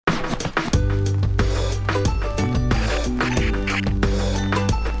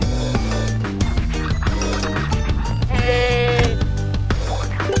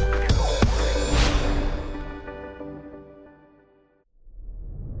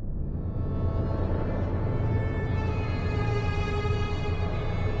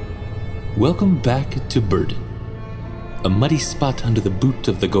Welcome back to Burden, a muddy spot under the boot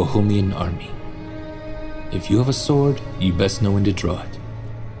of the Gohomian army. If you have a sword, you best know when to draw it.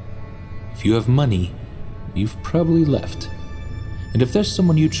 If you have money, you've probably left. And if there's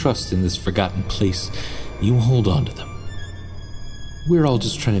someone you trust in this forgotten place, you hold on to them. We're all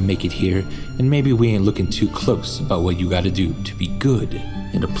just trying to make it here, and maybe we ain't looking too close about what you gotta do to be good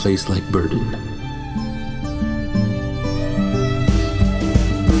in a place like Burden.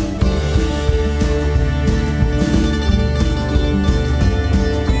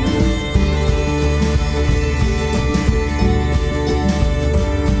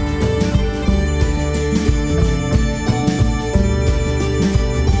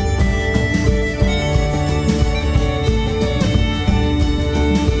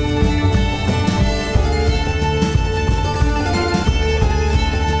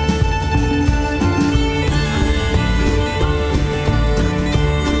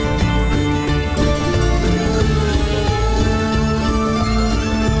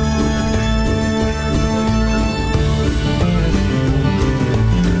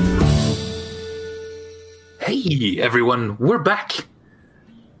 Everyone, we're back.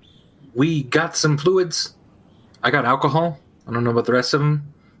 We got some fluids. I got alcohol. I don't know about the rest of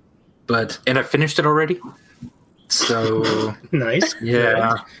them, and I finished it already. So nice.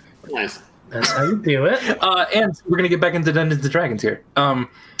 Yeah, nice. That's how you do it. And we're gonna get back into Dungeons and Dragons here.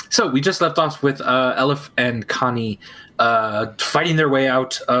 So we just left off with Elif and Connie fighting their way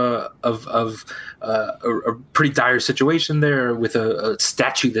out of a pretty dire situation there with a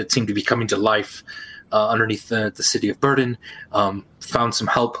statue that seemed to be coming to life. Underneath the city of Burden, found some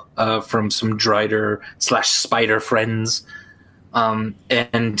help from some Drider/spider friends,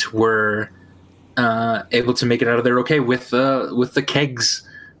 and were able to make it out of there okay with the kegs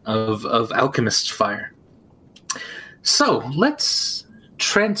of alchemist's fire. So let's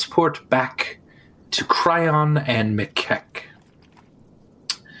transport back to Cryon and Makek.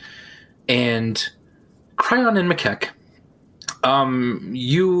 And Cryon and Makek,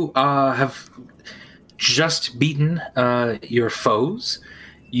 you have just beaten your foes.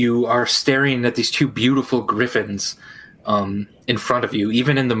 You are staring at these two beautiful griffins in front of you.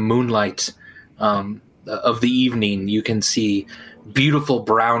 Even in the moonlight of the evening, you can see beautiful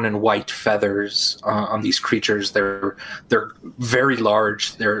brown and white feathers on these creatures. They're very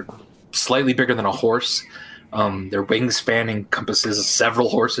large. They're slightly bigger than a horse. Their wingspan encompasses several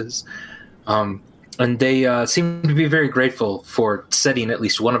horses. And they seem to be very grateful for setting at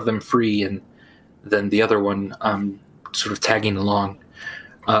least one of them free, and then the other one sort of tagging along.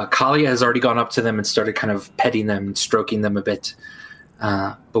 Kalia has already gone up to them and started kind of petting them and stroking them a bit.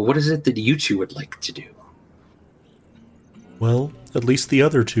 But what is it that you two would like to do? Well, at least the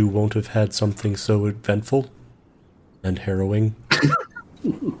other two won't have had something so eventful and harrowing.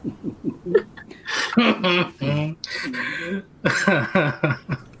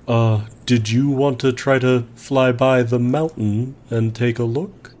 Did you want to try to fly by the mountain and take a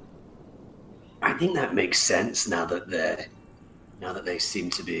look? I think that makes sense now that they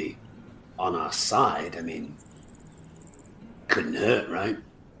seem to be on our side. I mean, couldn't hurt, right?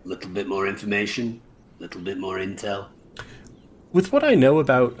 A little bit more information, a little bit more intel. With what I know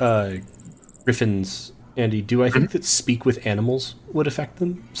about griffins, Andy, do I think that speak with animals would affect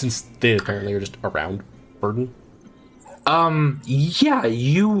them, since they apparently are just around Burden? Yeah,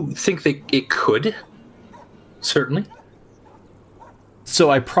 you think that it could, certainly.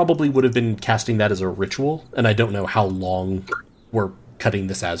 So I probably would have been casting that as a ritual, and I don't know how long we're cutting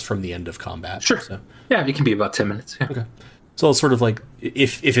this as from the end of combat. Sure. So. Yeah, it can be about 10 minutes. Yeah. Okay. So I'll sort of like,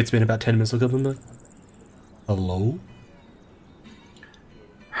 if it's been about 10 minutes, I'll come in like, hello?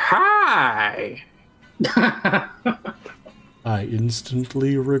 Hi! I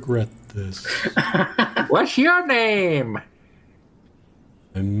instantly regret this. What's your name?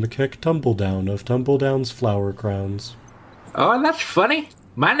 I'm Makek Tumbledown of Tumbledown's Flower Crowns. Oh, that's funny.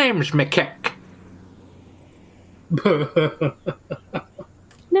 My name's Makek.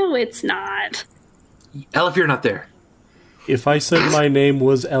 No, it's not. Elif, you're not there. If I said my name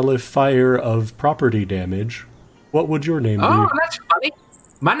was Elif Fire of Property Damage, what would your name be? Oh, that's funny.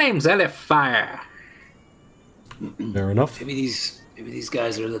 My name's Elif Fire. Fair enough. Maybe these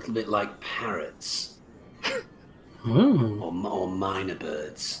guys are a little bit like parrots. Or minor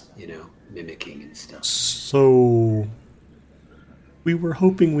birds, mimicking and stuff. So, we were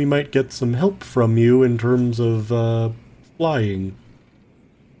hoping we might get some help from you in terms of flying.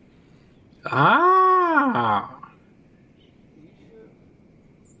 Ah.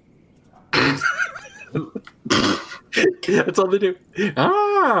 That's all they do.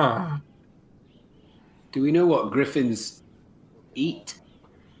 Ah. Do we know what griffins eat?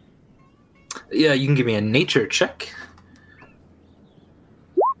 Yeah, you can give me a nature check.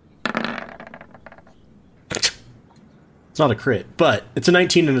 It's not a crit, but it's a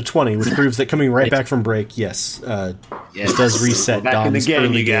 19 and a 20, which proves that coming right back from break, yes, Yes, it does reset back in the Dom's game,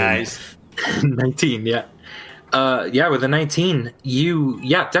 early you game. guys. 19, yeah. With a 19,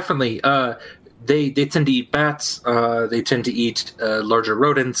 definitely. They tend to eat bats. They tend to eat larger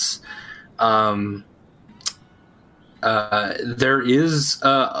rodents. There is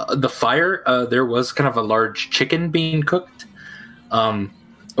the fire. There was kind of a large chicken being cooked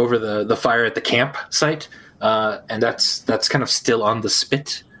over the fire at the campsite, and that's kind of still on the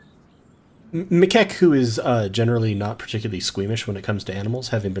spit. Mikek, who is generally not particularly squeamish when it comes to animals,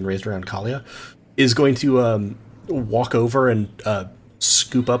 having been raised around Kalia, is going to walk over and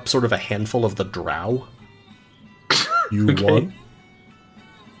scoop up sort of a handful of the drow. You Okay. want?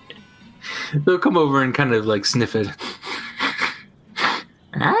 They'll come over and kind of like sniff it.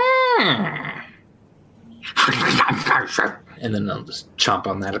 And then they'll just chomp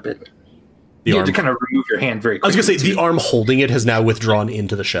on that a bit. You have to kind of remove your hand very I was quickly. going to say, the arm holding it has now withdrawn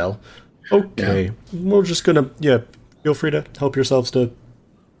into the shell. Okay. We're just going to, feel free to help yourselves to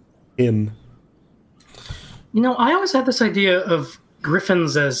him. You know, I always had this idea of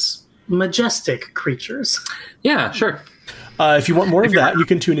griffins as majestic creatures. Yeah, sure. If you want more of that, you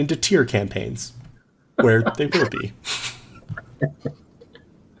can tune into tier campaigns, where they will be.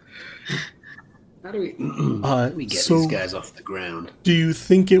 How do we get so- these guys off the ground? Do you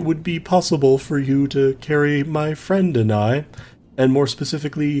think it would be possible for you to carry my friend and I, and more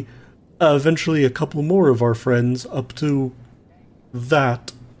specifically, eventually a couple more of our friends up to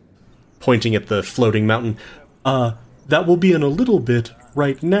that? Pointing at the floating mountain. That will be in a little bit.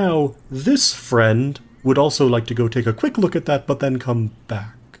 Right now, this friend would also like to go take a quick look at that, but then come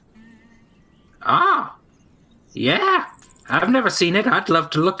back. Ah, yeah. I've never seen it. I'd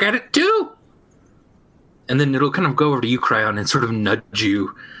love to look at it too. And then it'll kind of go over to you, Cryon, and sort of nudge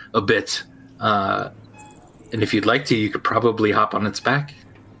you a bit. And if you'd like to, you could probably hop on its back.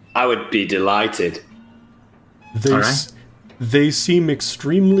 I would be delighted. They, All right. they seem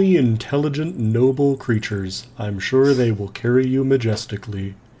extremely intelligent, noble creatures. I'm sure they will carry you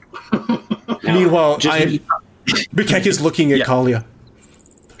majestically. Meanwhile, Mikek is looking at Yeah. Kalia.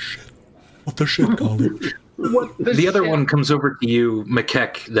 What the shit, Kalia? The other one comes over to you,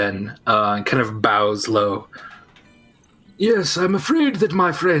 Makek, then, and kind of bows low. Yes, I'm afraid that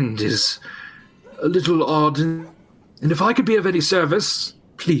my friend is a little odd, and if I could be of any service,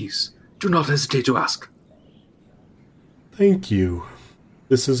 please, do not hesitate to ask. Thank you.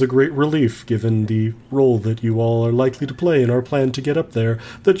 This is a great relief, given the role that you all are likely to play in our plan to get up there,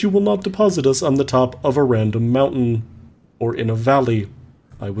 that you will not deposit us on the top of a random mountain or in a valley.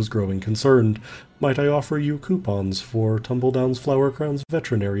 I was growing concerned. Might I offer you coupons for Tumbledown's Flower Crown's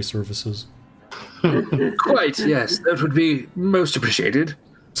veterinary services? Quite, yes, that would be most appreciated.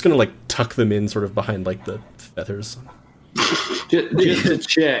 It's gonna, tuck them in sort of behind, the feathers. Just to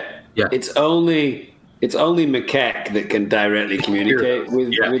check, Yeah. it's only Makek that can directly communicate with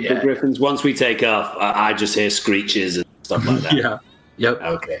the griffins. Once we take off, I just hear screeches and stuff like that. Yeah, yep.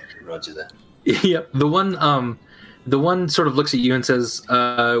 Okay, roger that. Yep. The one sort of looks at you and says,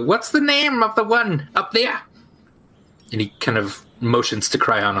 what's the name of the one up there? And he kind of motions to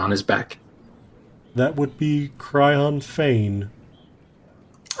Cryon on his back. That would be Cryon Fane.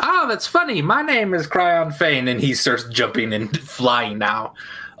 Oh, that's funny. My name is Cryon Fane. And he starts jumping and flying now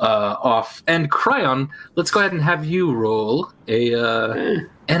off. And Cryon, let's go ahead and have you roll a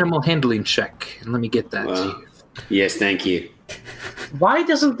animal handling check. And let me get that to you. Yes, thank you. Why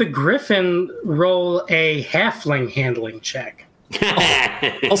doesn't the griffin roll a halfling handling check?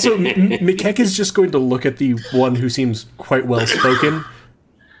 Also, Mikek is just going to look at the one who seems quite well spoken.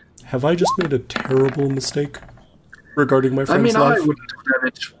 Have I just made a terrible mistake regarding my friend's I life? wouldn't have done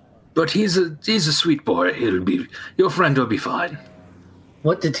it, but he's a sweet boy. Your friend will be fine.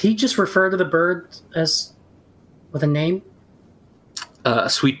 What did he just refer to the bird as with a name? A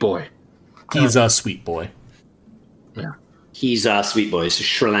sweet boy. He's a sweet boy. Yeah. He's our sweet boy. It's a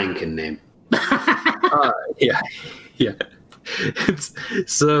Sri Lankan name. Yeah. It's,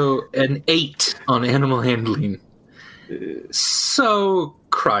 so an 8 on animal handling. So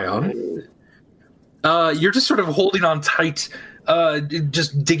Cryon, you're just sort of holding on tight,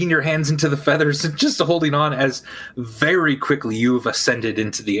 just digging your hands into the feathers and just holding on as very quickly you've ascended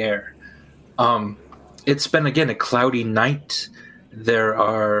into the air. It's been, again, a cloudy night. There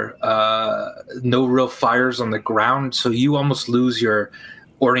are no real fires on the ground, so you almost lose your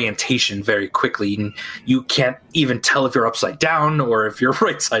orientation very quickly. And you can't even tell if you're upside down or if you're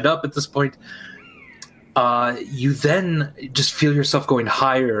right side up at this point. You then just feel yourself going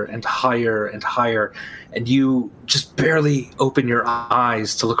higher and higher and higher, and you just barely open your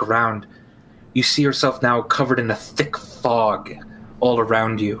eyes to look around. You see yourself now covered in a thick fog all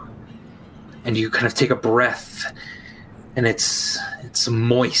around you, and you kind of take a breath, and it's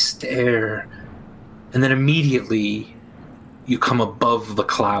moist air, and then immediately you come above the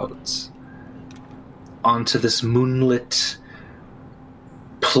clouds onto this moonlit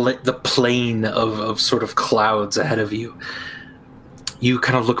the plain of sort of clouds ahead of you. You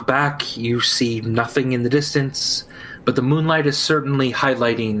kind of look back, you see nothing in the distance, but the moonlight is certainly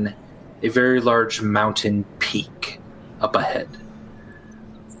highlighting a very large mountain peak up ahead.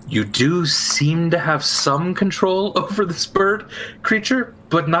 You do seem to have some control over this bird creature,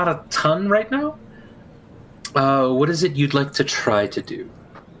 but not a ton right now. What is it you'd like to try to do?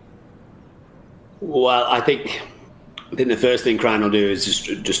 Well, I think the first thing Crane will do is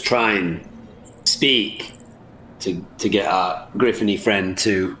just try and speak to get our Griffiny friend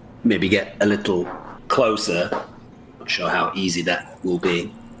to maybe get a little closer. Not sure how easy that will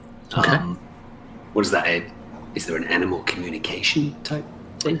be. Okay. What is that, Ed? Is there an animal communication type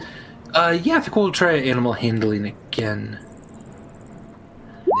thing? Yeah, I think we'll try animal handling again.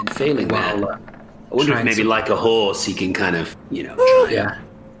 And failing that, I wonder if maybe like a horse, he can kind of, try. Yeah.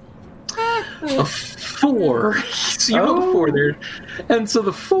 A 4. So you rolled a 4 there. And so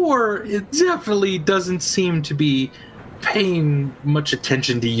the 4, it definitely doesn't seem to be paying much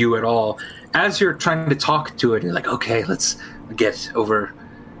attention to you at all. As you're trying to talk to it, you're like, okay, let's get over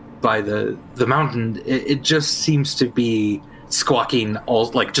by the mountain. It just seems to be squawking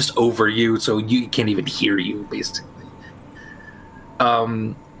all like just over you, so you can't even hear you, basically.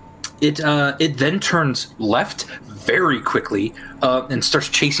 It then turns left very quickly and starts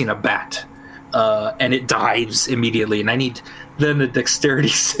chasing a bat. And it dives immediately, and I need then a dexterity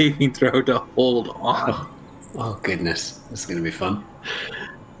saving throw to hold on. Oh goodness, this is going to be fun.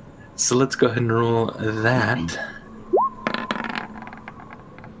 So let's go ahead and roll that.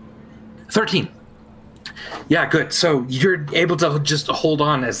 13. Yeah, good. So you're able to just hold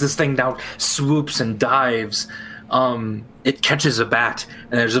on as this thing now swoops and dives. It catches a bat,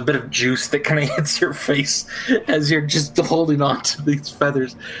 and there's a bit of juice that kind of hits your face as you're just holding on to these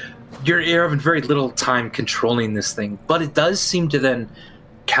feathers. You're having very little time controlling this thing, but it does seem to then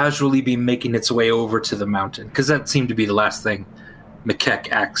casually be making its way over to the mountain, because that seemed to be the last thing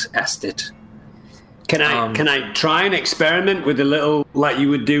McKeck asked it. Can I try and experiment with a little, like you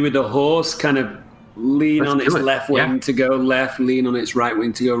would do with a horse, kind of lean on its left wing to go left, lean on its right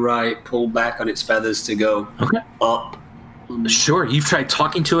wing to go right, pull back on its feathers to go up? Sure. You've tried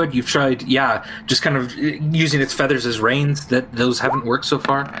talking to it. You've tried, just kind of using its feathers as reins. Those haven't worked so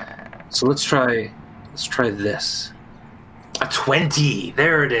far. So let's try this. A 20.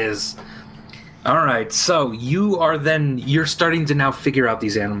 There it is. All right. So you're starting to now figure out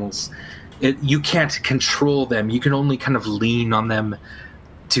these animals. You can't control them. You can only kind of lean on them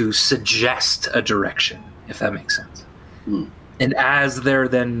to suggest a direction, if that makes sense. And as they're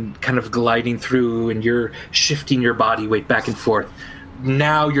then kind of gliding through and you're shifting your body weight back and forth,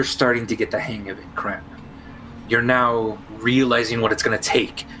 now you're starting to get the hang of it, Crap. You're now realizing what it's going to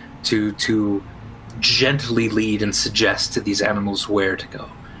take to gently lead and suggest to these animals where to go.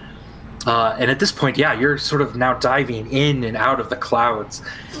 And at this point, you're sort of now diving in and out of the clouds.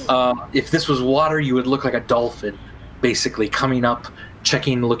 If this was water, you would look like a dolphin, basically coming up,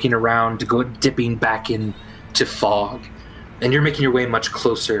 checking, looking around, dipping back into fog. And you're making your way much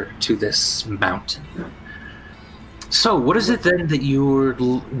closer to this mountain. So what is it then that you're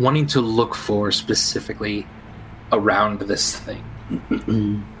wanting to look for specifically around this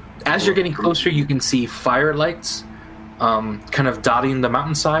thing? As you're getting closer, you can see fire lights kind of dotting the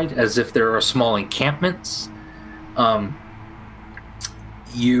mountainside as if there are small encampments.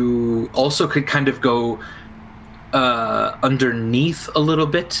 You also could kind of go underneath a little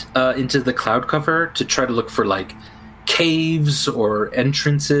bit into the cloud cover to try to look for like caves or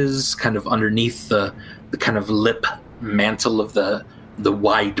entrances kind of underneath the kind of lip mantle of the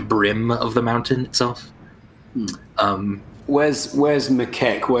wide brim of the mountain itself. Where's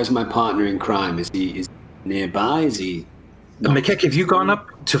McKeck? Where's my partner in crime? Is he nearby? Is he? McKeck, have you gone up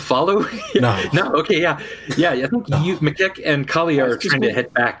to follow? No. No. Okay. Yeah. I think you, McKeck and Kalia are trying to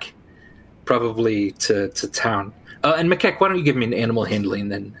head back, probably to town. And McKeck, why don't you give me an animal handling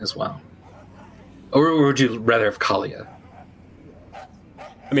then as well? Or would you rather have Kalia?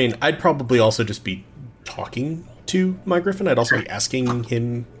 I mean, I'd probably also just be talking to my griffin. I'd also be asking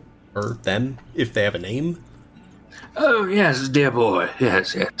him or them if they have a name. Oh, yes, dear boy.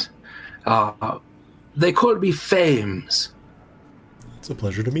 Yes. They call me Fames. It's a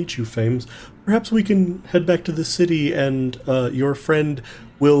pleasure to meet you, Fames. Perhaps we can head back to the city, and your friend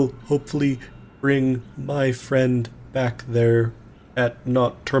will hopefully bring my friend back there at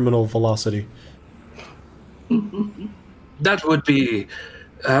not terminal velocity. That would be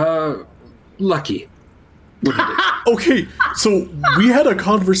lucky, wouldn't it? Okay, so we had a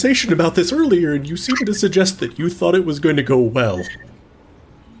conversation about this earlier, and you seemed to suggest that you thought it was going to go well.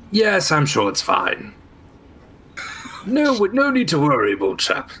 Yes, I'm sure it's fine. No need to worry, old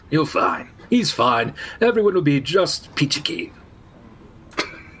chap. You're fine. He's fine. Everyone will be just peachy keen.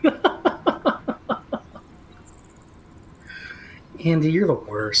 Andy, you're the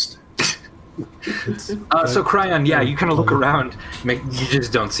worst. So Cryon, yeah, you kind of look around. You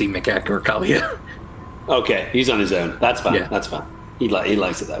just don't see Mikek or Kalia. Okay, he's on his own. That's fine. Yeah. That's fine. He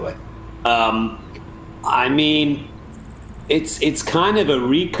likes it that way. I mean, it's kind of a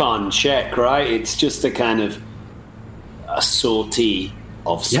recon check, right? It's just a kind of a sortie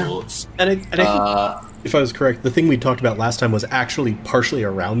of sorts. And I think, if I was correct, the thing we talked about last time was actually partially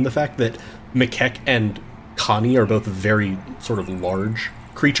around the fact that Mikek and Connie are both very sort of large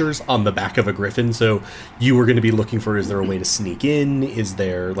creatures on the back of a griffin, so you were going to be looking for, is there a way to sneak in? Is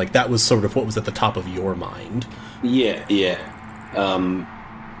there, like, that was sort of what was at the top of your mind. Yeah. I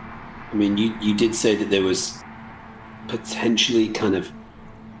mean, you did say that there was potentially kind of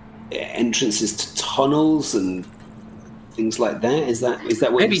entrances to tunnels and things like that. Is that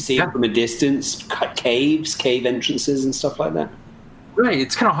what Maybe, you see yeah. from a distance? Cave entrances and stuff like that? Right.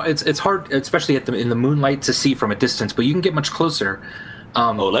 It's kind of it's hard, especially in the moonlight, to see from a distance, but you can get much closer.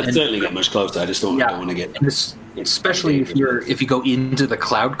 Let's certainly get much closer. I just don't want to get... Especially if you go into the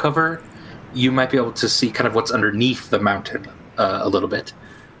cloud cover, you might be able to see kind of what's underneath the mountain a little bit.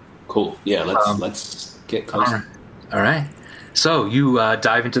 Cool. Yeah, let's get closer. All right. So you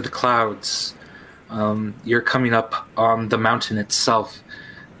dive into the clouds. You're coming up on the mountain itself.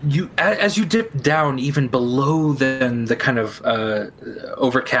 As you dip down even below the kind of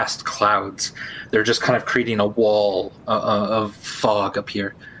overcast clouds, they're just kind of creating a wall of fog up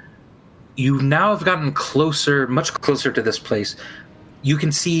here. You now have gotten closer, much closer to this place. You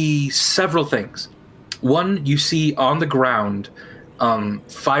can see several things. One, you see on the ground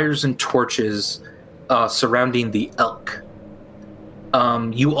fires and torches surrounding the elk.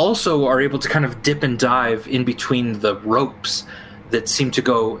 You also are able to kind of dip and dive in between the ropes that seem to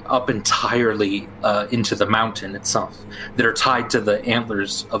go up entirely into the mountain itself, that are tied to the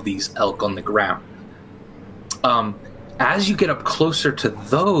antlers of these elk on the ground. As you get up closer to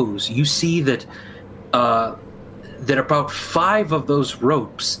those, you see that that about 5 of those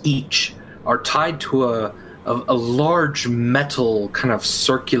ropes each are tied to a large metal kind of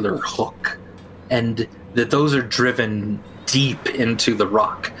circular hook, and that those are driven deep into the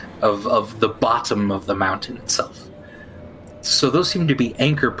rock of the bottom of the mountain itself. So those seem to be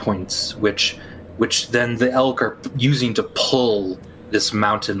anchor points, which then the elk are using to pull this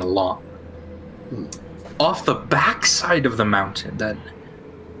mountain along. Off the backside of the mountain, then,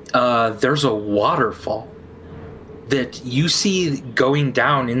 there's a waterfall that you see going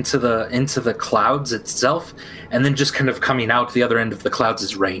down into the clouds itself, and then just kind of coming out the other end of the clouds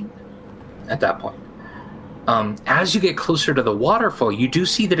is rain at that point. As you get closer to the waterfall, you do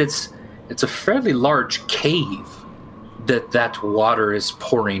see that it's a fairly large cave that water is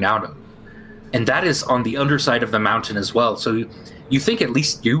pouring out of. And that is on the underside of the mountain as well. So you think at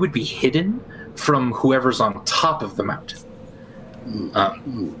least you would be hidden from whoever's on top of the mountain.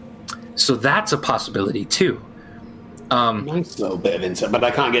 So that's a possibility too. Nice little bit of insight, but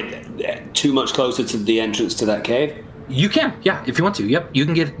I can't get too much closer to the entrance to that cave. You can, yeah, if you want to. Yep, you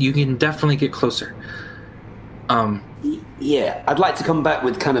can definitely get closer. Yeah, I'd like to come back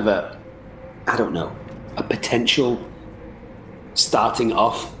with kind of a potential starting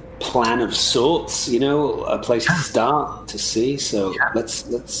off plan of sorts, a place to start, to see. So let's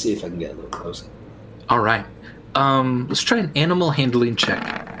see if I can get a little closer. All right. Let's try an animal handling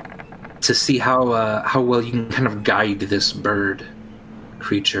check to see how well you can kind of guide this bird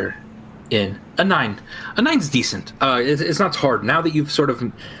creature in. A 9. A 9's decent. It's not hard. Now that you've sort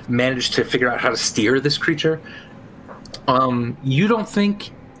of managed to figure out how to steer this creature, you don't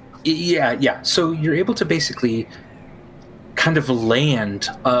think... Yeah. So you're able to basically kind of land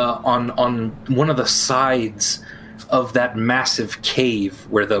on one of the sides of that massive cave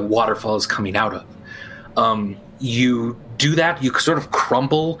where the waterfall is coming out of. You do that. You sort of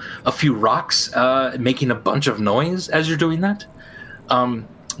crumble a few rocks, making a bunch of noise as you're doing that.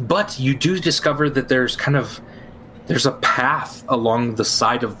 But you do discover that there's a path along the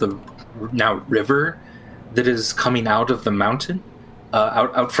side of the now river that is coming out of the mountain,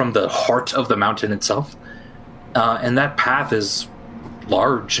 out from the heart of the mountain itself. And that path is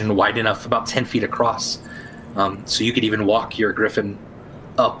large and wide enough, about 10 feet across. So you could even walk your griffin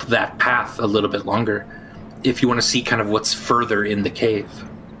up that path a little bit longer if you want to see kind of what's further in the cave.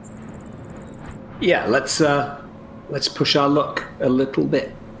 Yeah, let's push our luck a little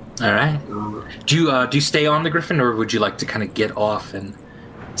bit. All right. Do you stay on the griffin, or would you like to kind of get off and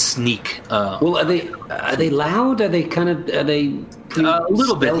sneak? Well, are they loud? Are they a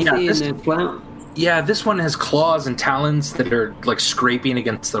little bit? Yeah. Yeah, this one has claws and talons that are like scraping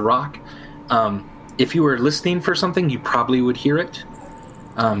against the rock. If you were listening for something, you probably would hear it.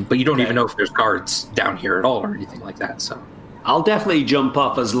 But you don't even know if there's guards down here at all or anything like that. So I'll definitely jump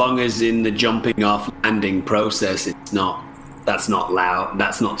off as long as in the jumping off landing process that's not loud.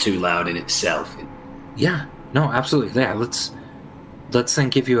 That's not too loud in itself. Yeah, no, absolutely. Yeah, let's then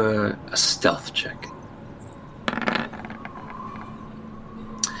give you a stealth check.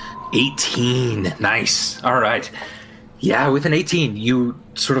 18. Nice. All right. Yeah, with an 18, you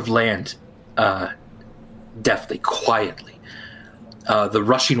sort of land deftly, quietly. The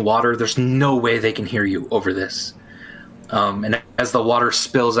rushing water, there's no way they can hear you over this. And as the water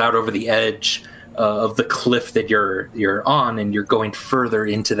spills out over the edge of the cliff that you're on, and you're going further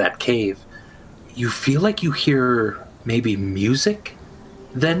into that cave, you feel like you hear maybe music,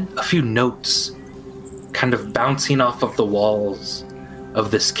 then a few notes kind of bouncing off of the walls of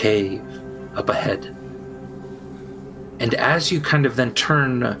this cave up ahead. And as you kind of then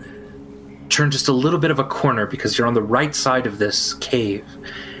turn just a little bit of a corner, because you're on the right side of this cave,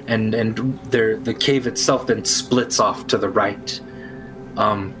 and the cave itself then splits off to the right.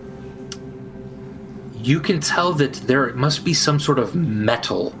 You can tell that there must be some sort of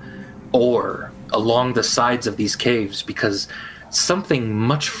metal ore along the sides of these caves, because something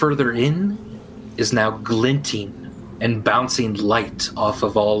much further in is now glinting and bouncing light off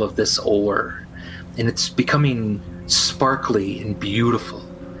of all of this ore. And it's becoming sparkly and beautiful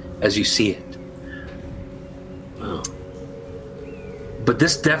as you see it. Wow. But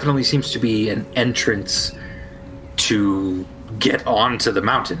this definitely seems to be an entrance to get onto the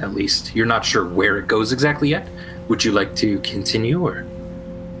mountain, at least. You're not sure where it goes exactly yet. Would you like to continue, or?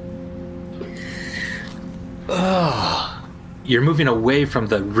 You're moving away from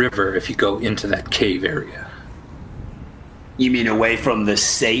the river if you go into that cave area. You mean away from the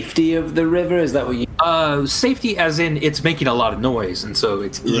safety of the river? Is that what you... Safety as in it's making a lot of noise, and so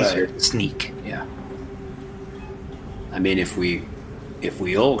it's easier to sneak. Yeah. I mean, if we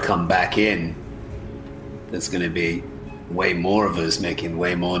all come back in, there's going to be way more of us making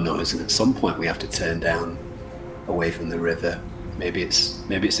way more noise, and at some point we have to turn down away from the river. Maybe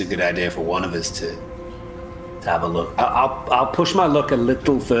it's a good idea for one of us to have a look. I'll push my luck a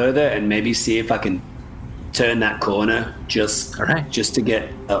little further and maybe see if I can turn that corner just to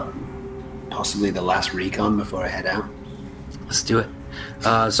get possibly the last recon before I head out. Let's do it.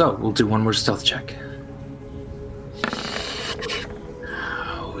 So we'll do one more stealth check.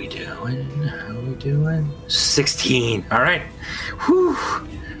 How are we doing? 16. All right. Whew.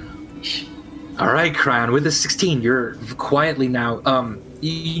 All right, Cryon. With a 16, you're quietly now.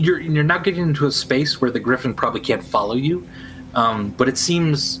 You're now getting into a space where the griffin probably can't follow you, but it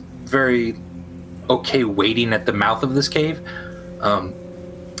seems very okay waiting at the mouth of this cave.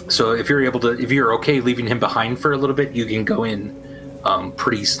 So if you're okay leaving him behind for a little bit, you can go in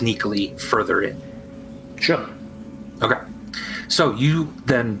pretty sneakily further in. Sure. Okay. So you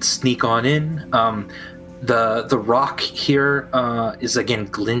then sneak on in. The rock here is again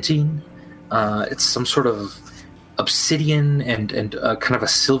glinting. It's some sort of obsidian and kind of a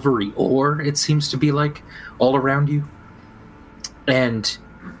silvery ore, it seems to be like, all around you. And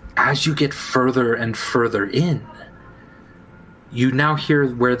as you get further and further in, you now hear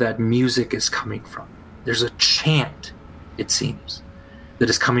where that music is coming from. There's a chant, it seems, that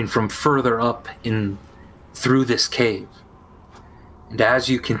is coming from further up in through this cave. And as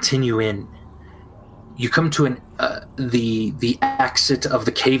you continue in, you come to the exit of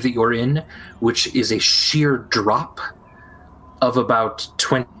the cave that you're in, which is a sheer drop of about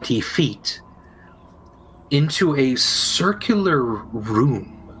 20 feet into a circular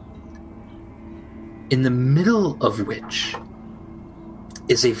room, in the middle of which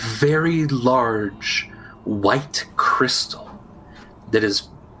is a very large white crystal that is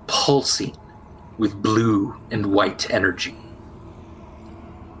pulsing with blue and white energy.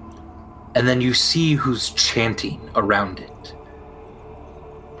 And then you see who's chanting around it.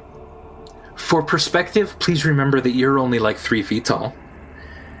 For perspective, please remember that you're only like 3 feet tall.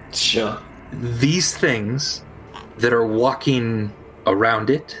 Sure. These things that are walking around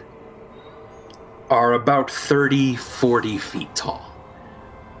it are about 30, 40 feet tall.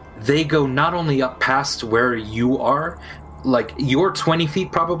 They go not only up past where you are, like you're 20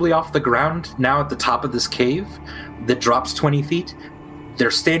 feet probably off the ground now at the top of this cave that drops 20 feet.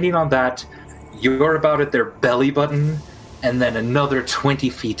 They're standing on that. You're about at their belly button, and then another 20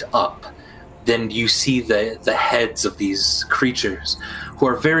 feet up. Then you see the heads of these creatures who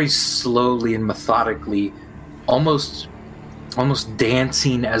are very slowly and methodically almost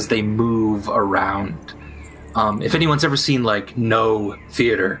dancing as they move around. If anyone's ever seen like No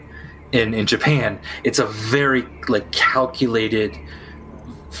theater in Japan, it's a very like calculated,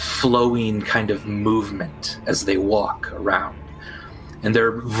 flowing kind of movement as they walk around. And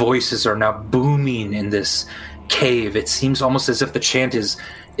their voices are now booming in this cave. It seems almost as if the chant is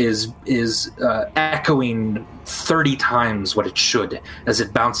echoing 30 times what it should as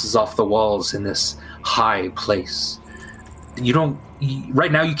it bounces off the walls in this high place.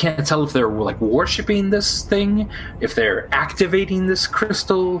 Right now you can't tell if they're like worshiping this thing, if they're activating this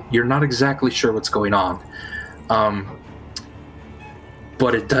crystal. You're not exactly sure what's going on.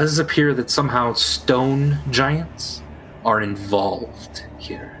 But it does appear that somehow stone giants are involved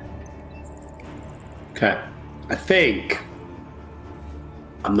here. Okay. I think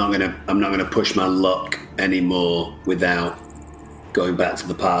I'm not gonna push my luck anymore without going back to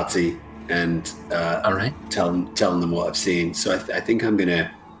the party and all right, telling them what I've seen. So I think I'm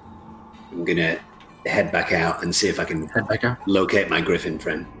gonna head back out and see if I can locate my griffin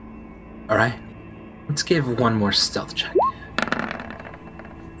friend. All right, let's give one more stealth check.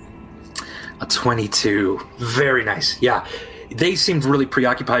 A 22. Very nice. Yeah, they seemed really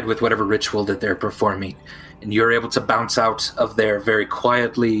preoccupied with whatever ritual that they're performing, and you're able to bounce out of there very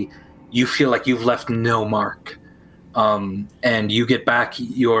quietly. You feel like you've left no mark. And you get back,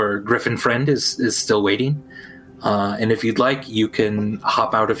 your griffin friend is still waiting. And if you'd like, you can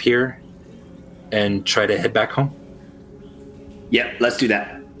hop out of here and try to head back home. Yeah, let's do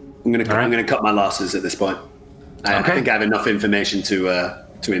that. I'm gonna cut my losses at this point. I think I have enough information to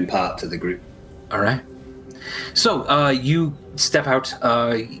impart to the group. All right. So you step out,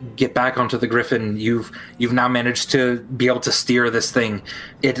 get back onto the griffin. You've now managed to be able to steer this thing.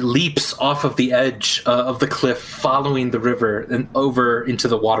 It leaps off of the edge of the cliff, following the river and over into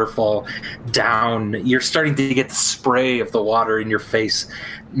the waterfall, down. You're starting to get the spray of the water in your face,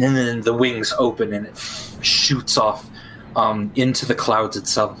 and then the wings open and it shoots off into the clouds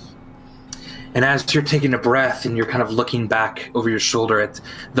itself. And as you're taking a breath and you're kind of looking back over your shoulder at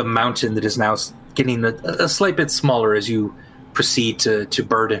the mountain that is now getting a slight bit smaller as you proceed to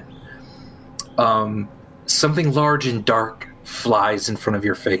Burden, something large and dark flies in front of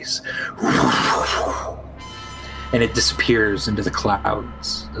your face. And it disappears into the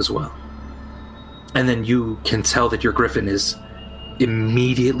clouds as well. And then you can tell that your griffin is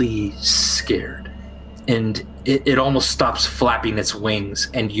immediately scared. And it almost stops flapping its wings,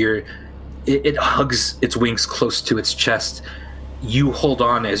 and it hugs its wings close to its chest. You hold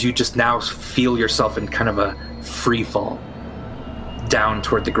on as you just now feel yourself in kind of a free fall down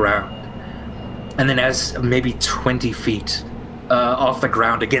toward the ground. And then as maybe 20 feet off the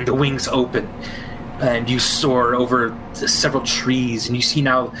ground, again, the wings open and you soar over several trees, and you see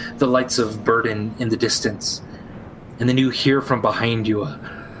now the lights of Burden in the distance. And then you hear from behind you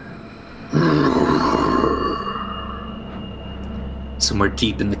somewhere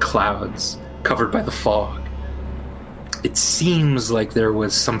deep in the clouds, covered by the fog. It seems like there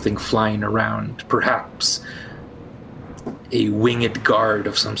was something flying around, perhaps a winged guard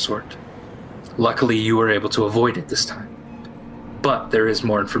of some sort. Luckily, you were able to avoid it this time. But there is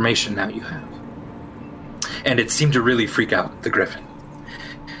more information now you have. And it seemed to really freak out the griffin.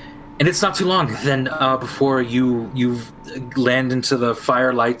 And it's not too long then before you land into the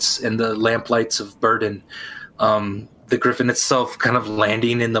firelights and the lamplights of Burden. The griffin itself kind of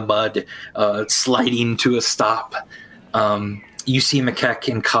landing in the mud, sliding to a stop. You see Makek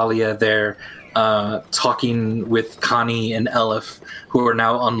and Kalia there talking with Connie and Elif, who are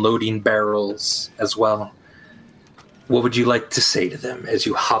now unloading barrels as well. What would you like to say to them as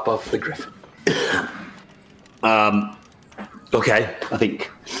you hop off the griffin? Okay, I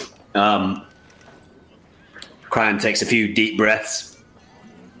think Cryan takes a few deep breaths,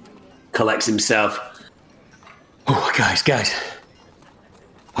 collects himself. Oh, guys.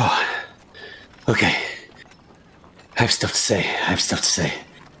 Oh, okay. I have stuff to say.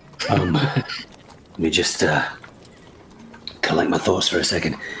 Let me just collect my thoughts for a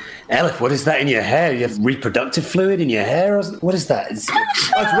second. Elif, what is that in your hair? You have reproductive fluid in your hair? Or what is that? It's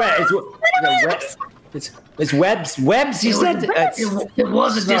wet. It's webs. Webs, you said? It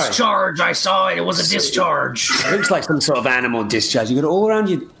was a discharge. I saw it. It was a discharge. It looks like some sort of animal discharge. You got it all around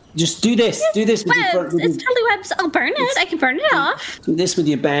Just do this. Do this with your Webs. It's totally webs. I'll burn it. I can burn it off. Do this with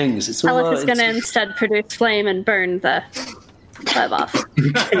your bangs. It's all. Aleph is going to instead produce flame and burn the web off.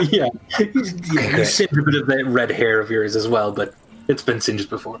 Yeah, you singed a bit of that red hair of yours as well, but it's been singed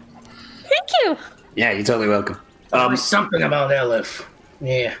before. Thank you. Yeah, you're totally welcome. There's something about Aleph.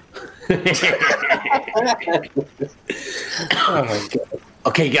 Yeah. Oh my god.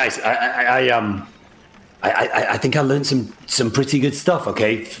 Okay, guys, I think I learned some pretty good stuff.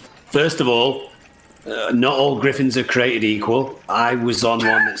 Okay, first of all, not all griffins are created equal. I was on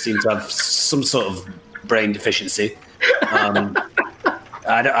one that seemed to have some sort of brain deficiency.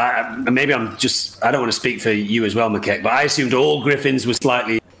 Maybe I'm just. I don't want to speak for you as well, McKeck, but I assumed all griffins were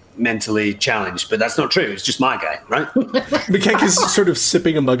slightly mentally challenged, but that's not true. It's just my guy, right? McKeck is sort of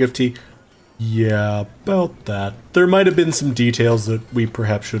sipping a mug of tea. Yeah, about that. There might have been some details that we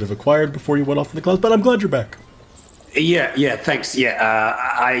perhaps should have acquired before you went off in the clouds, but I'm glad you're back. Yeah, thanks. Yeah,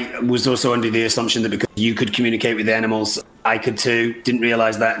 I was also under the assumption that because you could communicate with animals, I could too. Didn't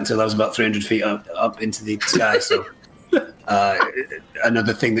realize that until I was about 300 feet up into the sky, so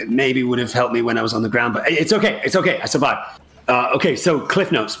another thing that maybe would have helped me when I was on the ground, but it's okay. I survived. Okay, so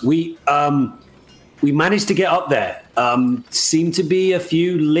cliff notes. We managed to get up there. Seemed to be a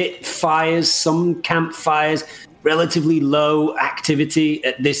few lit fires, some campfires, relatively low activity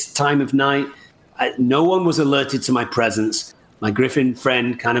at this time of night. No one was alerted to my presence. My griffin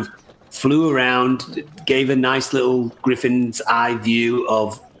friend kind of flew around, gave a nice little griffin's eye view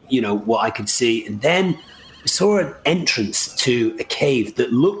of, what I could see. And then I saw an entrance to a cave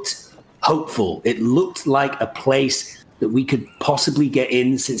that looked hopeful. It looked like a place that we could possibly get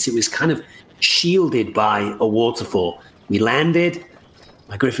in since it was kind of shielded by a waterfall. We landed.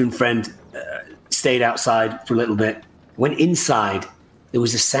 My griffin friend stayed outside for a little bit. Went inside. There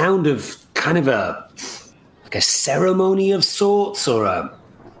was a sound of kind of a ceremony of sorts or a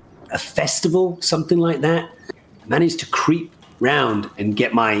festival, something like that. Managed to creep round and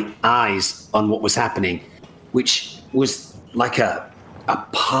get my eyes on what was happening, which was like a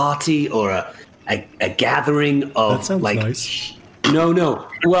party or a gathering of that sounds nice. No.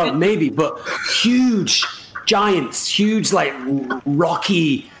 Well, maybe, but huge giants, huge like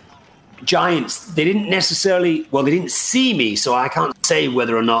rocky giants. They didn't necessarily. Well, they didn't see me, so I can't say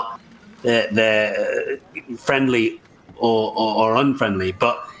whether or not they're friendly or unfriendly.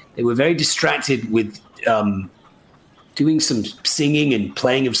 But they were very distracted with doing some singing and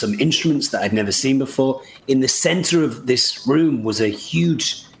playing of some instruments that I'd never seen before. In the center of this room was a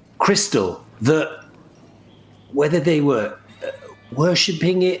huge crystal that, whether they were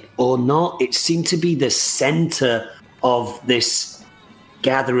worshipping it or not, it seemed to be the center of this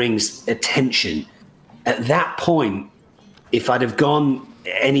gathering's attention. At that point, if I'd have gone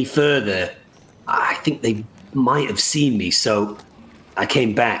any further, I think they might have seen me, so I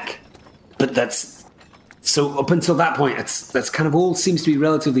came back. But so up until that point, that's kind of all seems to be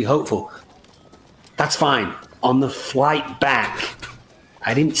relatively hopeful. That's fine. On the flight back,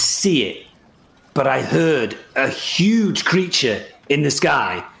 I didn't see it, but I heard a huge creature in the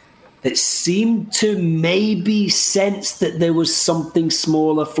sky that seemed to maybe sense that there was something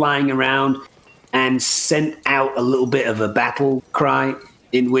smaller flying around and sent out a little bit of a battle cry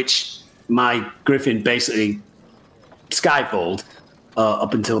in which my griffin basically skyfalled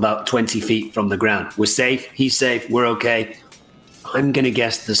up until about 20 feet from the ground. We're safe. He's safe. We're okay. I'm going to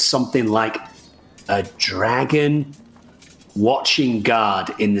guess there's something like a dragon watching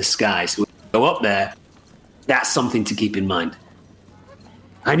guard in the sky. So we go up there. That's something to keep in mind.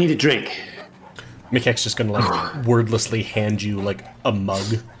 I need a drink. Mikek's just gonna wordlessly hand you like a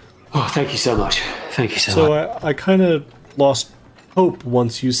mug. Oh, thank you so much. Thank you so much. So I kind of lost hope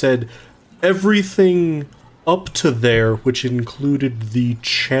once you said everything up to there, which included the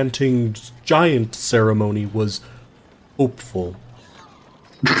chanting giant ceremony, was hopeful.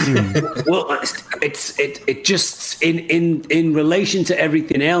 Well, it just in relation to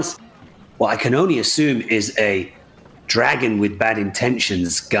everything else, what I can only assume is a dragon with bad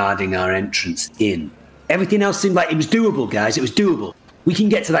intentions guarding our entrance in. Everything else seemed like it was doable, guys. It was doable. We can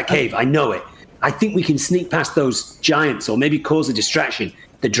get to that cave. I know it. I think we can sneak past those giants or maybe cause a distraction.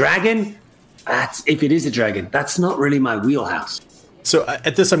 The dragon, if it is a dragon, that's not really my wheelhouse. So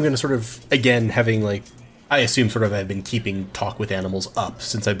at this, I'm going to sort of, again, having like, I assume sort of I've been keeping talk with animals up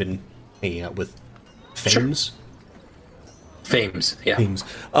since I've been hanging out with Fames. Sure. Fames, yeah. Fames.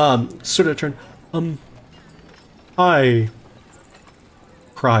 Sort of turn, hi,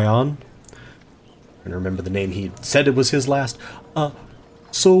 Cryon. And remember the name he said it was his last.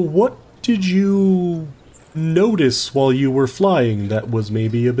 So what did you notice while you were flying that was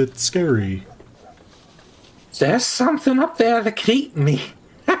maybe a bit scary? There's something up there that creeped me.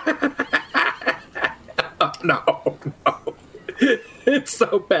 no. It's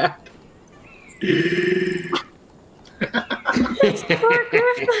so bad. Poor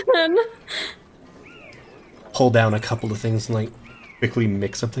Griffin. Pull down a couple of things and, like, quickly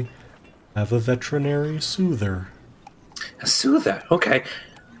mix something. Have a veterinary soother. A soother. Okay.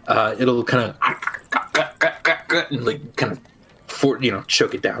 It'll kind of and like kind of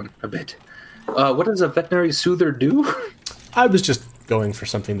choke it down a bit. What does a veterinary soother do? I was just going for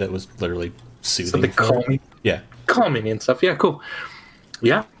something that was literally soothing. Something for calming. Yeah. Calming and stuff. Yeah, cool.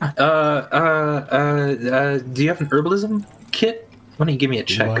 Yeah. Do you have an herbalism kit? Why don't you give me a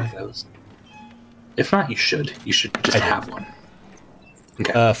check of those? If not, you should. You should just have one.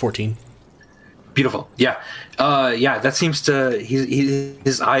 Okay. 14. Beautiful. Yeah. That seems to...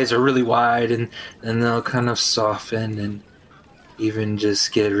 his eyes are really wide, and they'll kind of soften and even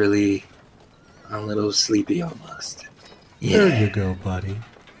just get really a little sleepy almost. Yeah. There you go, buddy.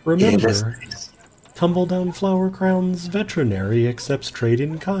 Remember, nice. Tumbledown Flower Crown's veterinary accepts trade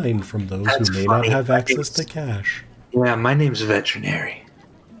in kind from those who may not have access to cash. Yeah, my name's Veterinary.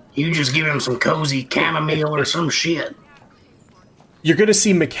 You just give him some cozy chamomile or some shit. You're gonna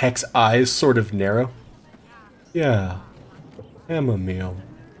see McHeck's eyes sort of narrow. Yeah. Chamomile.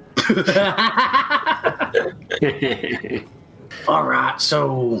 All right,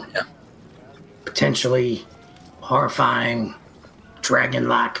 so potentially horrifying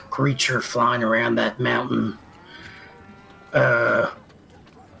dragon-like creature flying around that mountain. I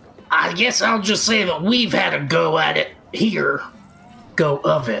guess I'll just say that we've had a go at it here. Go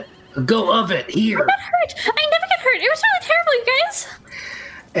of it here. I got hurt. I never get hurt. It was really terrible, you guys.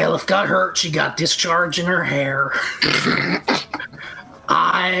 Elif got hurt. She got discharge in her hair.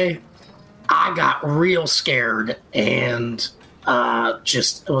 I got real scared and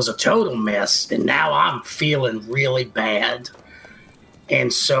it was a total mess. And now I'm feeling really bad.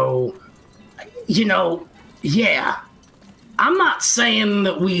 And so, I'm not saying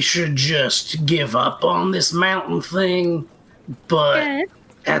that we should just give up on this mountain thing, but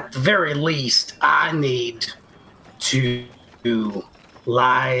at the very least, I need to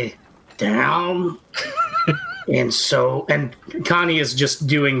lie down. And Connie is just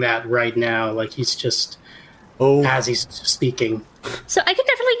doing that right now. Like he's just, as he's speaking. So I could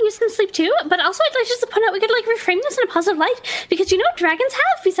definitely use some sleep too, but also I'd like just to point out we could reframe this in a positive light, because dragons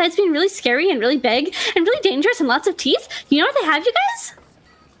have, besides being really scary and really big and really dangerous and lots of teeth, you know what they have, you guys?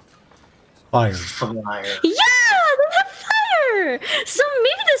 Fire. Yeah, they have fire! So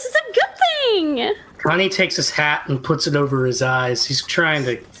maybe this is a good thing! Connie takes his hat and puts it over his eyes. He's trying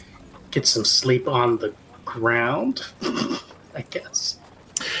to get some sleep on the ground, I guess.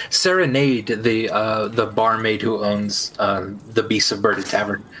 Serenade, the barmaid who owns the Beasts of Burden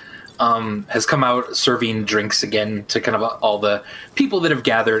Tavern, has come out serving drinks again to kind of all the people that have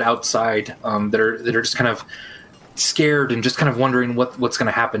gathered outside that are just kind of scared and just kind of wondering what's going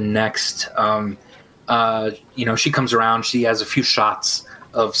to happen next. She comes around. She has a few shots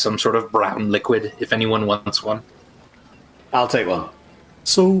of some sort of brown liquid, if anyone wants one. I'll take one.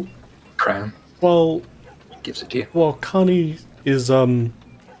 So, Crown. Well, gives it to you. Well, Connie is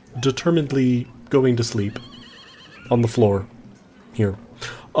determinedly going to sleep on the floor here.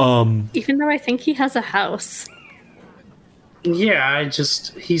 Even though I think he has a house. Yeah,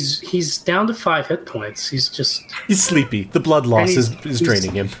 he's down to 5 hit points. He's sleepy. The blood loss is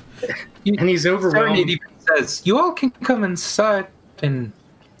draining him. And he's overwhelmed. Serenade even says, "You all can come inside and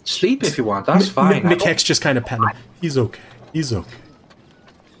sleep if you want. That's fine." McHeck's just kind of patting him. He's okay.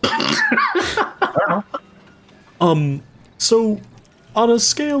 I don't know. So, on a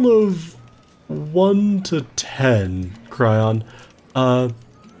scale of 1 to 10, Cryon,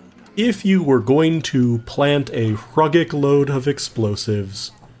 if you were going to plant a rugged load of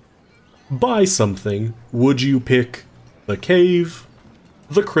explosives, buy something, would you pick the cave,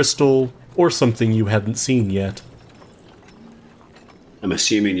 the crystal, or something you hadn't seen yet? I'm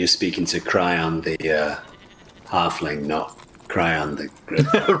assuming you're speaking to Cryon, the halfling, not Cryon, the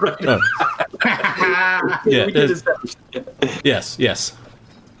griffin. Yes.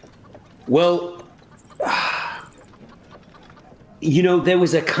 Well, there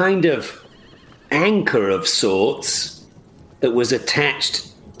was a kind of anchor of sorts that was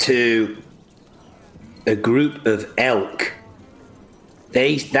attached to a group of elk.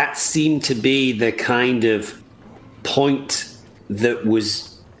 That seemed to be the kind of point that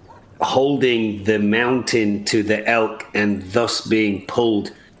was holding the mountain to the elk and thus being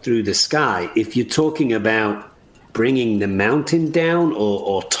pulled through the sky. If you're talking about bringing the mountain down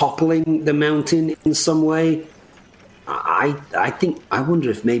or toppling the mountain in some way, I wonder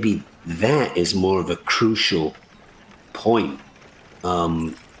if maybe that is more of a crucial point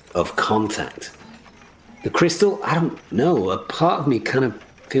of contact. The crystal, I don't know. A part of me kind of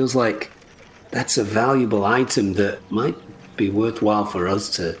feels like that's a valuable item that might be worthwhile for us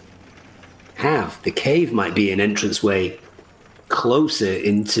to have. The cave might be an entranceway closer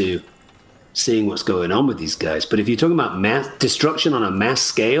into seeing what's going on with these guys. But if you're talking about mass destruction on a mass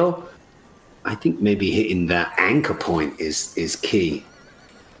scale, I think maybe hitting that anchor point is key.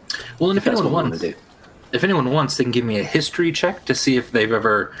 Well, and if anyone wants, they can give me a history check to see if they've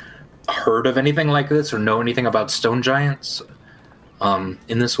ever heard of anything like this or know anything about stone giants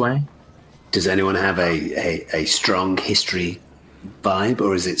in this way. Does anyone have a strong history vibe,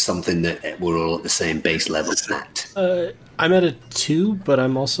 or is it something that we're all at the same base level at? I'm at a 2, but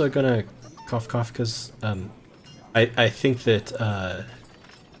I'm also gonna cough because I think that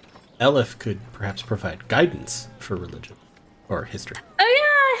Elif could perhaps provide guidance for religion or history. Oh yeah,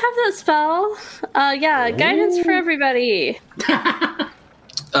 I have that spell. Guidance for everybody.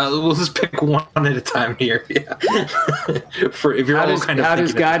 We'll just pick one at a time here. Yeah. For if you're how all does, kind of how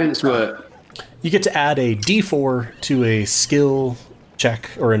does guidance work? You get to add a D4 to a skill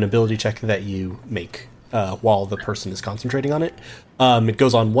check or an ability check that you make while the person is concentrating on it. It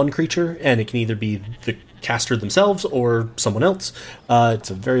goes on one creature, and it can either be the caster themselves or someone else.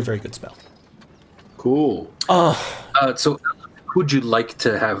 It's a very, very good spell. Cool. So, would you like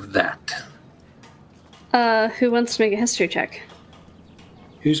to have that? Who wants to make a history check?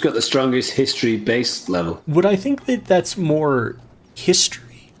 Who's got the strongest history base level? Would I think that that's more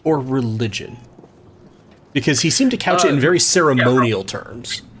history or religion? Because he seemed to couch it in very ceremonial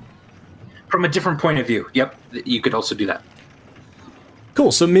terms. From a different point of view. Yep, you could also do that.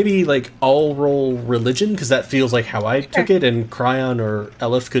 Cool, so maybe I'll roll religion, because that feels like how I took it, and Cryon or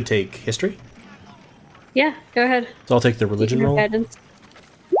Elif could take history. Yeah, go ahead. So I'll take the religion roll. Guidance.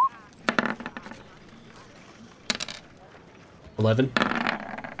 11.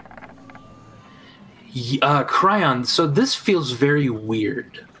 Cryon, so this feels very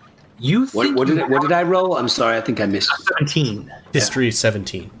weird. What did I roll? I'm sorry, I think I missed 17. History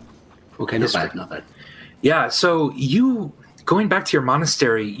 17. Okay, not bad. Yeah, so you going back to your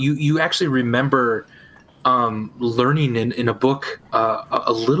monastery, you actually remember learning in a book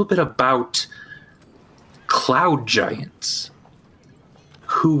a little bit about cloud giants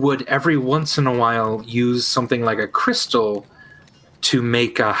who would every once in a while use something like a crystal to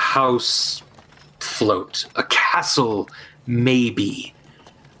make a house float, a castle maybe,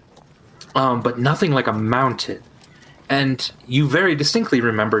 but nothing like a mountain. And you very distinctly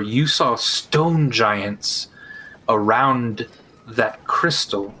remember you saw stone giants around that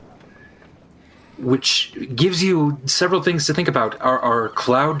crystal, which gives you several things to think about. Are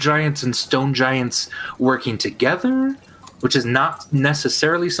cloud giants and stone giants working together, which is not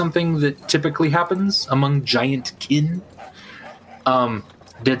necessarily something that typically happens among giant kin?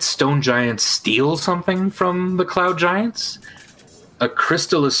 Did stone giants steal something from the cloud giants? A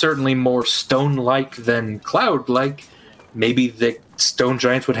crystal is certainly more stone-like than cloud-like. Maybe the stone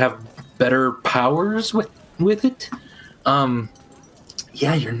giants would have better powers with it?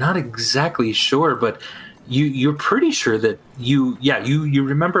 Yeah, you're not exactly sure, but you're pretty sure that you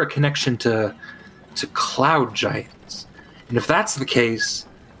remember a connection to cloud giants. And if that's the case,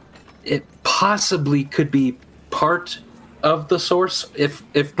 it possibly could be part of the source,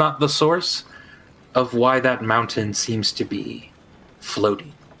 if not the source, of why that mountain seems to be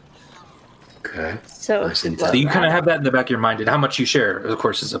floating. Okay. So you kind of have that in the back of your mind, and how much you share, of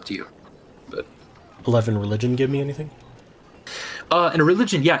course, is up to you. But 11 religion give me anything? In a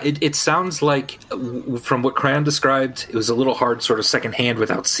religion, yeah, it sounds like, from what Cran described, it was a little hard sort of secondhand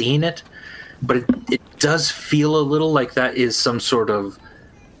without seeing it, but it does feel a little like that is some sort of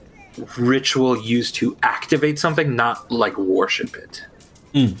ritual used to activate something, not like worship it.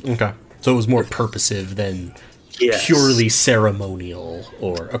 Okay. So it was more purposive than purely ceremonial,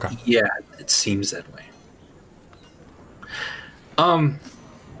 or... Okay. Yeah, it seems that way.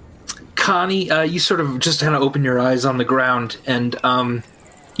 Connie, you sort of just kind of open your eyes on the ground, and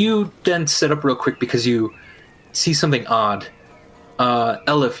you then sit up real quick because you see something odd.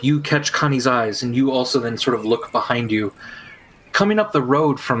 Elif, you catch Connie's eyes, and you also then sort of look behind you. Coming up the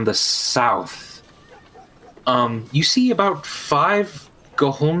road from the south, you see about 5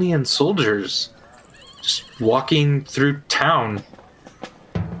 Goholnian soldiers just walking through town.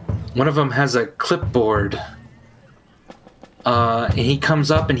 One of them has a clipboard. And he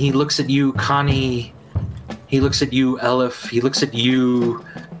comes up and he looks at you, Connie. He looks at you, Elif. He looks at you,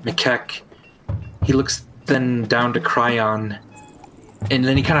 Mikek. He looks then down to Cryon. And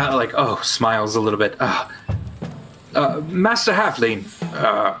then he kind of smiles a little bit. Master Halfling,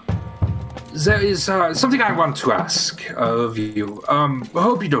 there is something I want to ask of you. I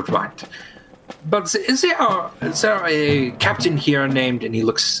hope you don't mind. but is there a captain here named? And he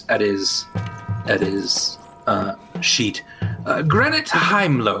looks at his sheet. Granite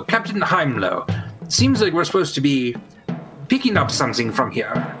Heimlo, Captain Heimlo. Seems like we're supposed to be picking up something from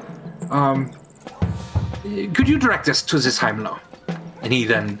here. Could you direct us to this Heimlo? And he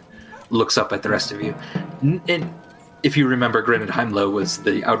then looks up at the rest of you. And if you remember, Granite Heimlo was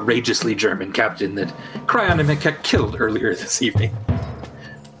the outrageously German captain that Cryon and Mikek killed earlier this evening.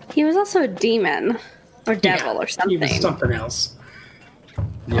 He was also a demon or devil or something. He was something else.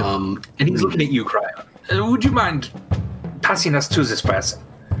 Yeah. And he's looking at you, Cryon. Would you mind passing us to this person?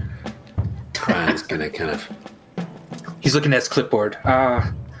 Cryon's gonna kind of... He's looking at his clipboard.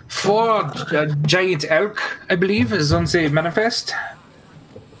 For giant elk, I believe, is on the manifest.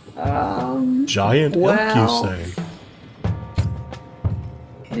 Giant elk, you say?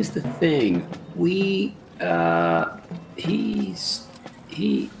 Here's the thing. He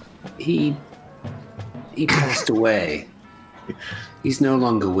passed away. He's no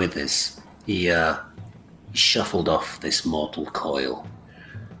longer with us. He shuffled off this mortal coil.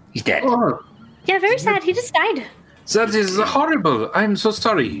 He's dead. Oh, Yeah, very sad. He just died. that is horrible. I'm so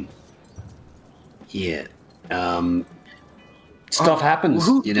sorry. Yeah. Stuff happens,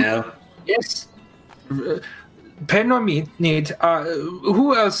 you know. Yes. Pay no need.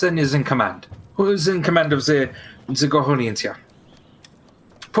 Who else then is in command? Who is in command of the Goholians here?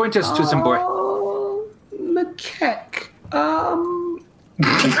 Point us to some boy. Makek.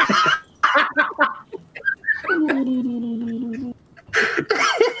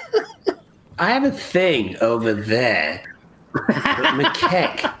 I have a thing over there.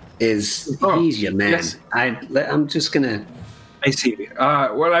 Makek is he's your man. Yes. I'm just gonna. I see.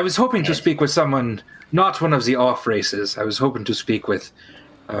 Well, I was hoping to speak with someone, not one of the off races. I was hoping to speak with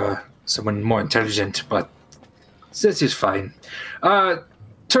someone more intelligent, but this is fine.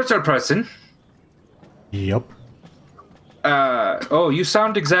 Turtle person. Yep. You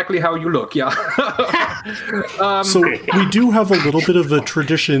sound exactly how you look, yeah. So we do have a little bit of a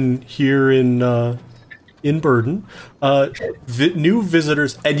tradition here in Burden. New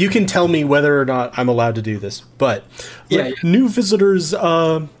visitors, and you can tell me whether or not I'm allowed to do this, but new visitors,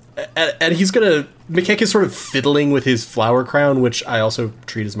 and he's gonna... Mikek is sort of fiddling with his flower crown, which I also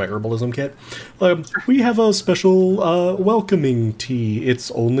treat as my herbalism kit. We have a special welcoming tea. It's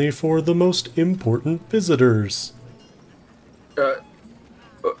only for the most important visitors.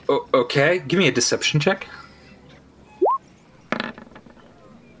 Okay, give me a deception check.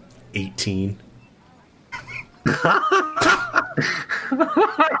 18.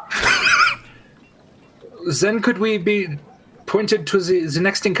 Then could we be pointed to the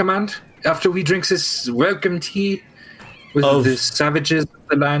next in command after we drink this welcome tea with the savages of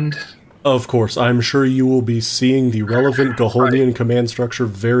the land? Of course, I'm sure you will be seeing the relevant Goholian command structure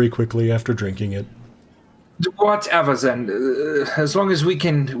very quickly after drinking it. Whatever then, as long as we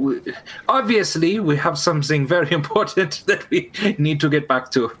can... obviously, we have something very important that we need to get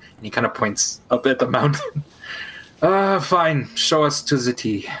back to. And he kind of points up at the mountain. Fine, show us to the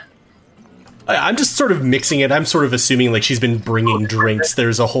tea. I'm just sort of mixing it. I'm sort of assuming like she's been bringing drinks.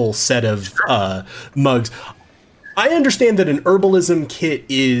 There's a whole set of mugs. I understand that an herbalism kit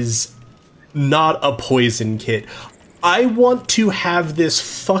is not a poison kit. I want to have this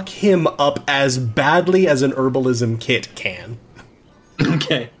fuck him up as badly as an herbalism kit can.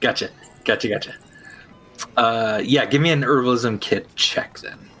 Okay, gotcha. Yeah, give me an herbalism kit check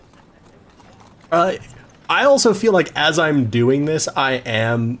then. I also feel like as I'm doing this, I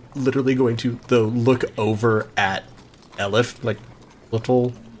am literally going to, though, look over at Elif, like,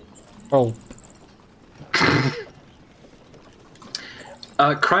 little... Oh.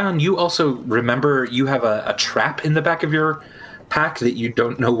 Cryon, you also remember you have a trap in the back of your pack that you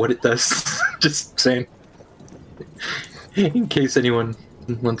don't know what it does. Just saying. In case anyone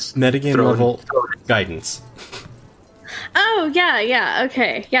wants... Metagame level guidance. Oh, yeah,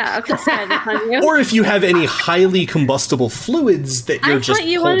 okay. Yeah, okay, sorry, on you. Or if you have any highly combustible fluids that you're just I thought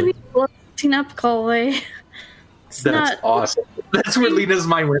you holding. wanted me floating up, Galway. That's awesome. That's where Lena's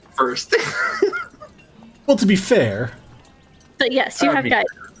mind went first. Well, to be fair... But yes, you have guidance.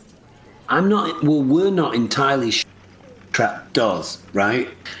 I'm not... Well, we're not entirely sure what trap does, right?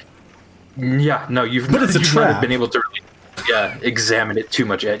 Yeah, no, you've But it's a you've trap. not been able to really, examine it too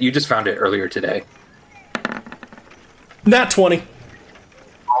much yet. You just found it earlier today. Nat 20.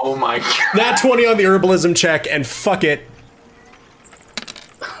 Oh my god. Nat 20 on the herbalism check, and fuck it.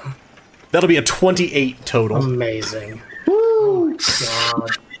 That'll be a 28 total. Amazing. Woo!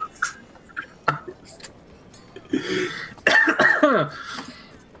 God.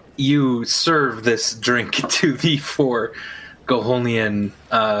 You serve this drink to the four Goholian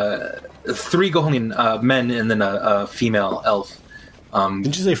 3 Goholian men and then a female elf.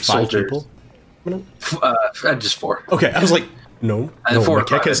 Did you say 5 people? Just 4. Okay, I was like, no, 4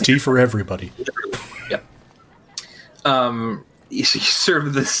 Makek has tea for everybody. Yep. You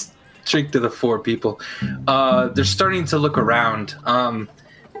serve this drink to the 4 people. They're starting to look around,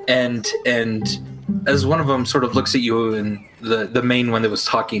 and as one of them sort of looks at you, and the main one that was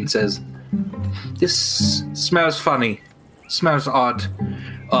talking says, "This smells funny, smells odd."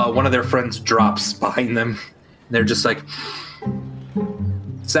 One of their friends drops behind them. They're just like,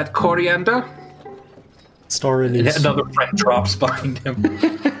 "Is that coriander?" Star anise. And another friend drops behind him.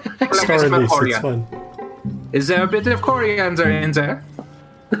 Star anise, it's fine. Is there a bit of coriander in there?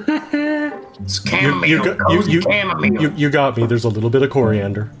 It's chamomile. You got me. There's a little bit of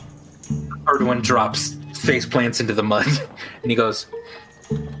coriander. Third one drops, face plants into the mud, and he goes,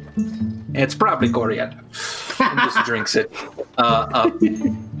 "It's probably coriander," and just drinks it up.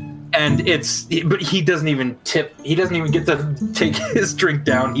 And but he doesn't even tip. He doesn't even get to take his drink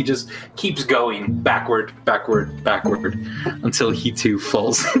down. He just keeps going backward, until he too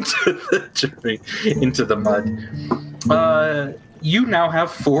falls into the drink, into the mud. You now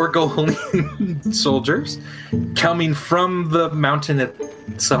have 4 Goholian soldiers coming from the mountain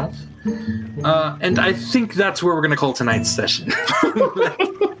itself. And I think that's where we're going to call tonight's session.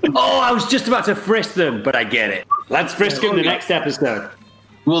 I was just about to frisk them, but I get it. Let's frisk them the next episode.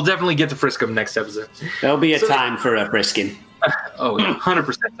 We'll definitely get to frisk them next episode. There'll be a time for a frisking.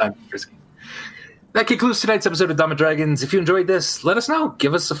 100% time for frisking. That concludes tonight's episode of Dumb and Dragons. If you enjoyed this, let us know.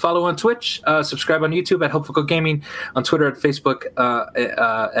 Give us a follow on Twitch. Subscribe on YouTube at Helpful Goat Gaming. On Twitter at Facebook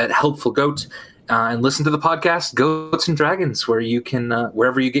at Helpful Goat. And listen to the podcast Goats and Dragons, where you can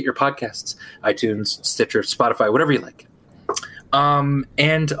wherever you get your podcasts, iTunes, Stitcher, Spotify, whatever you like.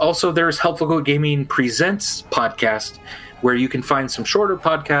 And also there's Helpful Goat Gaming Presents podcast, where you can find some shorter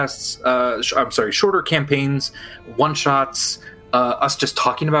podcasts. Shorter campaigns, one shots, us just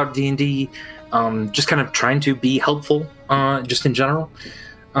talking about D&D, just kind of trying to be helpful, just in general.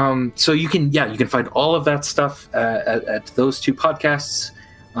 So you can find all of that stuff at those 2 podcasts.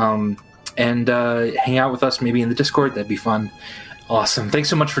 And hang out with us maybe in the Discord. That'd be fun. Awesome. Thanks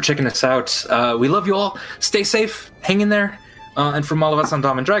so much for checking us out. We love you all. Stay safe. Hang in there. And from all of us on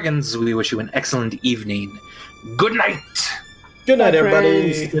Dumb and Dragons, we wish you an excellent evening. Good night. Good night,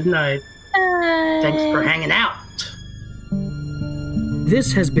 everybody. Good night. Thanks for hanging out.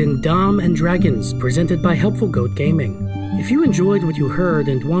 This has been Dom and Dragons, presented by Helpful Goat Gaming. If you enjoyed what you heard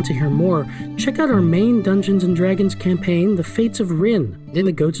and want to hear more, check out our main Dungeons & Dragons campaign, The Fates of Rin, in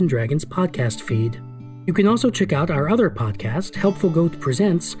the Goats & Dragons podcast feed. You can also check out our other podcast, Helpful Goat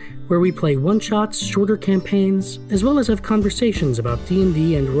Presents, where we play one-shots, shorter campaigns, as well as have conversations about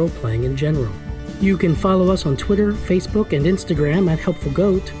D&D and role-playing in general. You can follow us on Twitter, Facebook, and Instagram at Helpful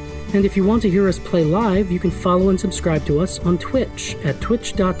Goat, and if you want to hear us play live, you can follow and subscribe to us on Twitch at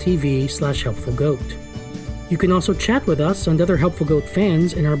twitch.tv/helpfulgoat. You can also chat with us and other Helpful Goat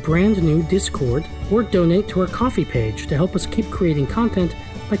fans in our brand new Discord, or donate to our Ko-fi page to help us keep creating content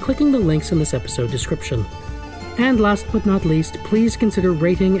by clicking the links in this episode description. And last but not least, please consider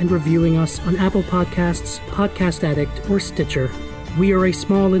rating and reviewing us on Apple Podcasts, Podcast Addict, or Stitcher. We are a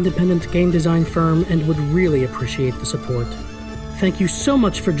small independent game design firm and would really appreciate the support. Thank you so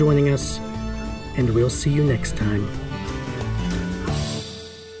much for joining us, and we'll see you next time.